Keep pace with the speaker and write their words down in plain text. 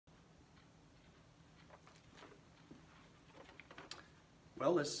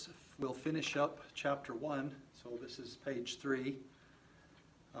Well, we'll finish up chapter 1. So this is page 3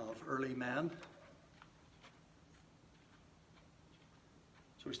 of Early Man.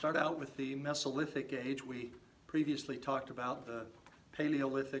 So we start out with the Mesolithic age. We previously talked about the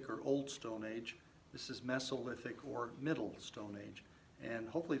Paleolithic or Old Stone Age. This is Mesolithic or Middle Stone Age. And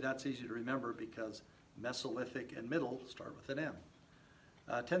hopefully that's easy to remember because Mesolithic and Middle start with an M.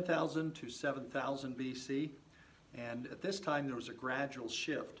 10,000 to 7,000 BC. And at this time there was a gradual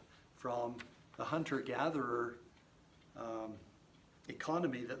shift from the hunter-gatherer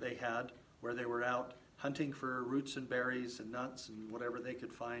economy that they had, where they were out hunting for roots and berries and nuts and whatever they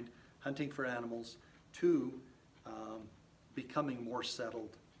could find, hunting for animals, to becoming more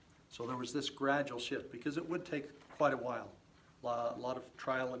settled. So there was this gradual shift because it would take quite a while. A lot of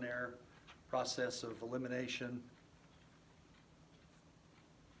trial and error, process of elimination.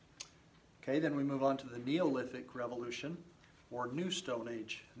 Okay, then we move on to the Neolithic Revolution, or New Stone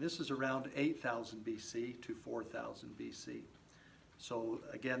Age. This is around 8,000 BC to 4,000 BC. So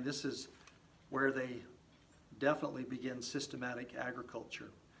again, this is where they definitely begin systematic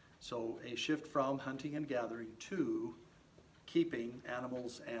agriculture. So a shift from hunting and gathering to keeping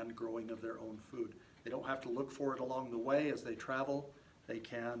animals and growing of their own food. They don't have to look for it along the way as they travel. They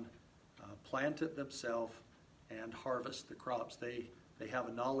can plant it themselves and harvest the crops. They have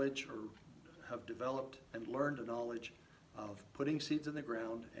a knowledge, or have developed and learned a knowledge of putting seeds in the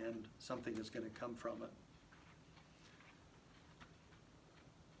ground, and something is going to come from it.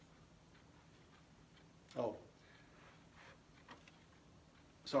 Oh,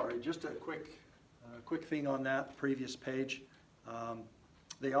 sorry, just a quick thing on that previous page.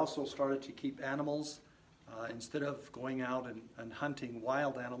 They also started to keep animals instead of going out and hunting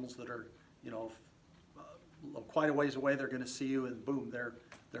wild animals that are, quite a ways away. They're going to see you and boom, they're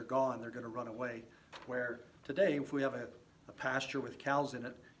gone. They're going to run away. Where today, if we have a pasture with cows in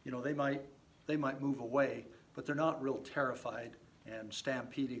it, they might move away, but they're not real terrified and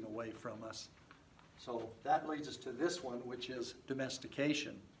stampeding away from us. So that leads us to this one, which is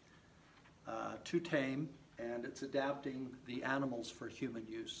domestication. To tame, and it's adapting the animals for human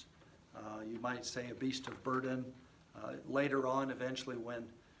use. You might say a beast of burden. Later on, eventually, when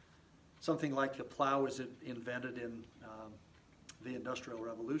something like the plow is invented in the Industrial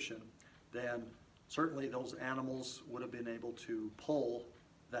Revolution, then certainly those animals would have been able to pull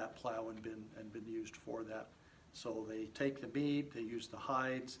that plow and been used for that. So they take the meat, they use the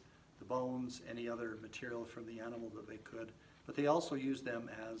hides, the bones, any other material from the animal that they could, but they also use them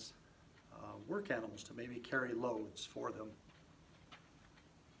as work animals to maybe carry loads for them.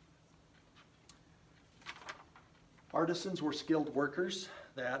 Artisans were skilled workers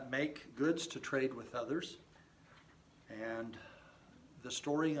that make goods to trade with others, and the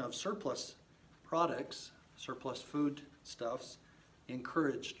storing of surplus products, surplus food stuffs,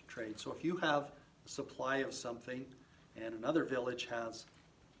 encouraged trade. So if you have a supply of something and another village has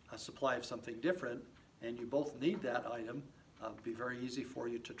a supply of something different, and you both need that item, it'd be very easy for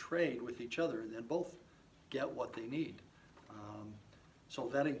you to trade with each other and then both get what they need. So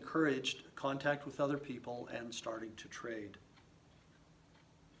that encouraged contact with other people and starting to trade.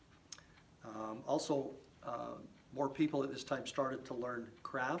 Also, more people at this time started to learn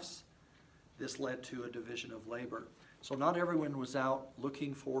crafts. This led to a division of labor. So not everyone was out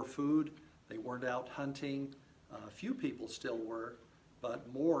looking for food. They weren't out hunting. A few people still were,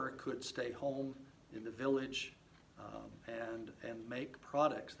 but more could stay home in the village and make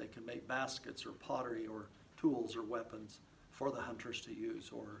products. They can make baskets or pottery or tools or weapons for the hunters to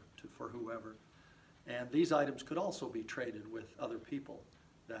use or for whoever. And these items could also be traded with other people,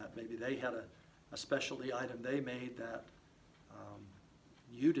 that maybe they had a specialty item they made that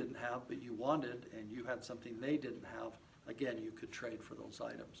you didn't have but you wanted, and you had something they didn't have. Again, you could trade for those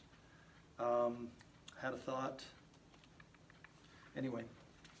items. Had a thought. Anyway.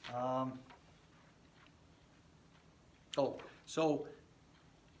 So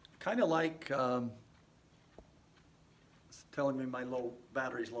kind of like it's telling me my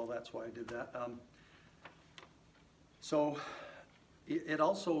battery's low, that's why I did that. So it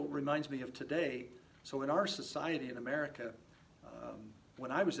also reminds me of today. So in our society in America,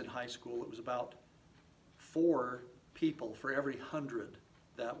 when I was in high school, it was about 4 people for every 100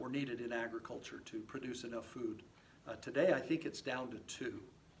 that were needed in agriculture to produce enough food. Today, I think it's down to 2.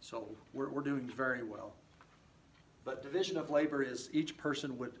 So we're doing very well. But division of labor is each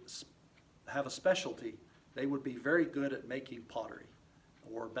person would have a specialty. They would be very good at making pottery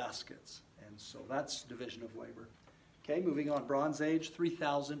or baskets. And so that's division of labor. Okay, moving on, Bronze Age,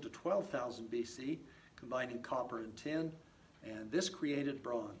 3,000 to 12,000 BC, combining copper and tin. And this created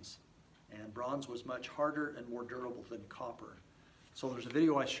bronze. And bronze was much harder and more durable than copper. So there's a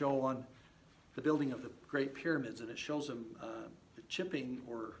video I show on the building of the Great Pyramids, and it shows them chipping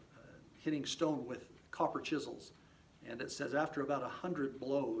or hitting stone with copper chisels. And it says after about 100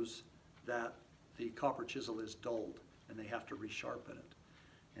 blows that the copper chisel is dulled and they have to resharpen it.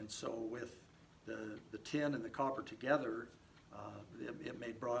 And so with the tin and the copper together, it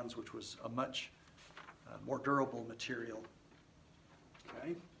made bronze, which was a much more durable material.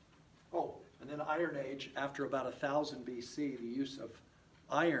 Okay. Oh, and then Iron Age, after about 1000 BC, the use of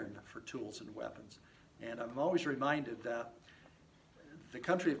iron for tools and weapons. And I'm always reminded that the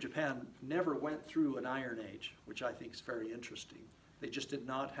country of Japan never went through an Iron Age, which I think is very interesting. They just did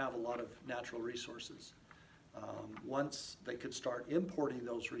not have a lot of natural resources. Once they could start importing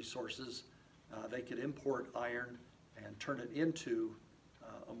those resources, they could import iron and turn it into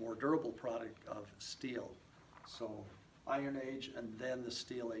a more durable product of steel. So Iron Age and then the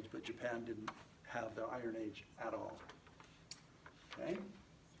Steel Age, but Japan didn't have the Iron Age at all. Okay.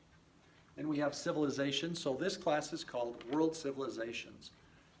 Then we have civilization. So this class is called World Civilizations.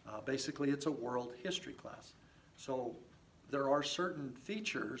 Basically, it's a world history class. So there are certain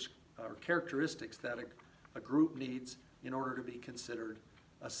features or characteristics that a group needs in order to be considered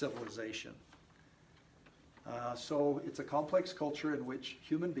a civilization. So it's a complex culture in which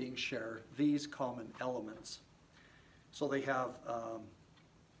human beings share these common elements. So they have,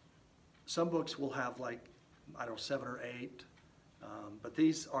 some books will have like, I don't know, 7 or 8, but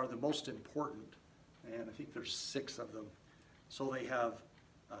these are the most important, and I think there's 6 of them. So they have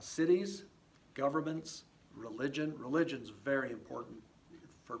cities, governments, religion. Religion's very important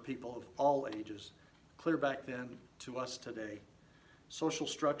for people of all ages, clear back then to us today. Social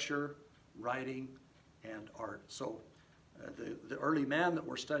structure, writing, and art. So the early man that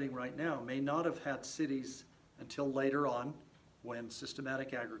we're studying right now may not have had cities until later on when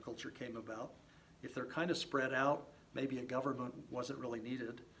systematic agriculture came about. If they're kind of spread out, maybe a government wasn't really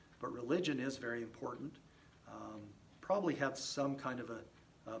needed, but religion is very important. Probably had some kind of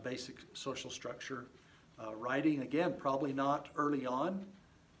a basic social structure. Writing, again, probably not early on,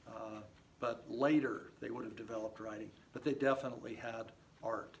 but later they would have developed writing. But they definitely had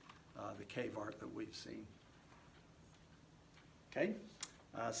art, the cave art that we've seen. Okay.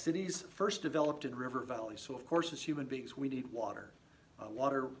 Cities first developed in river valleys. So of course as human beings we need water.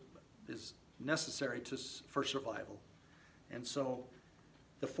 Water is necessary for survival. And so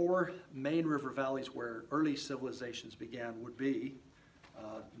the 4 main river valleys where early civilizations began would be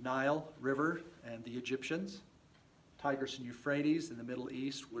Nile River and the Egyptians. Tigris and Euphrates in the Middle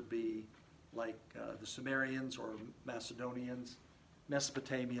East would be like the Sumerians or Macedonians,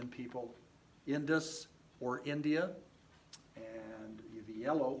 Mesopotamian people, Indus or India, and the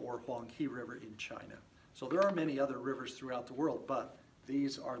Yellow or Huanghe River in China. So there are many other rivers throughout the world, but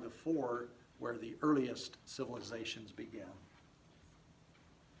these are the 4 where the earliest civilizations began.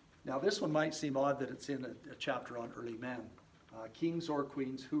 Now this one might seem odd that it's in a chapter on early man. Kings or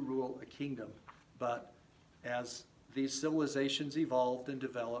queens who rule a kingdom. But as these civilizations evolved and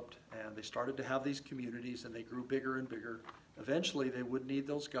developed and they started to have these communities and they grew bigger and bigger, eventually they would need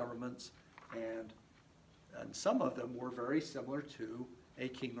those governments, and some of them were very similar to a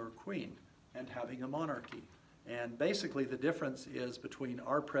king or queen and having a monarchy. And basically the difference is between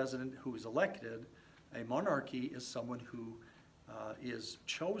our president who is elected, a monarchy is someone who is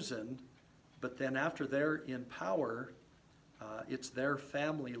chosen, but then after they're in power, it's their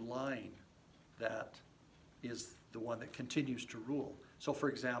family line that is the one that continues to rule. So for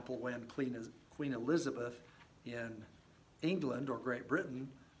example, when Queen Elizabeth in England or Great Britain,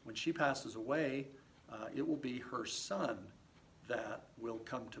 when she passes away, it will be her son that will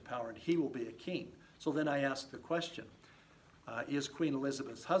come to power and he will be a king. So then I ask the question, is Queen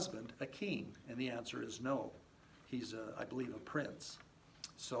Elizabeth's husband a king? And the answer is no. He's, I believe, a prince.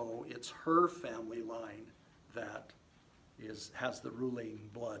 So it's her family line that has the ruling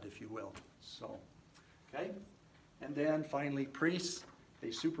blood, if you will. So, okay. And then finally, priests.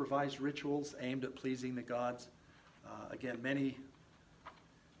 They supervise rituals aimed at pleasing the gods. Again, many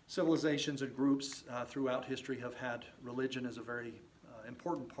civilizations and groups throughout history have had religion as a very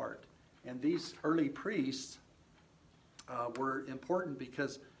important part. And these early priests were important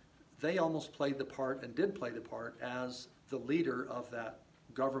because they almost played the part and did play the part as the leader of that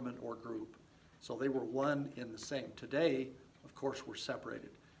government or group. So they were one in the same. Today, of course, we're separated.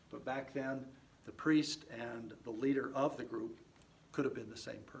 But back then, the priest and the leader of the group could have been the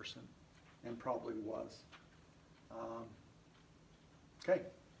same person, and probably was. Okay,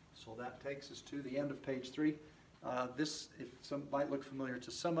 so that takes us to the end of page 3. This, if some might look familiar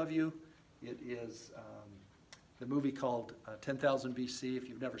to some of you, it is the movie called 10,000 BC. If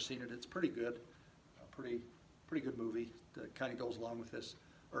you've never seen it, it's pretty good, pretty pretty good movie that kind of goes along with this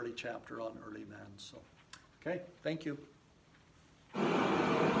early chapter on early man, so. Okay, thank you.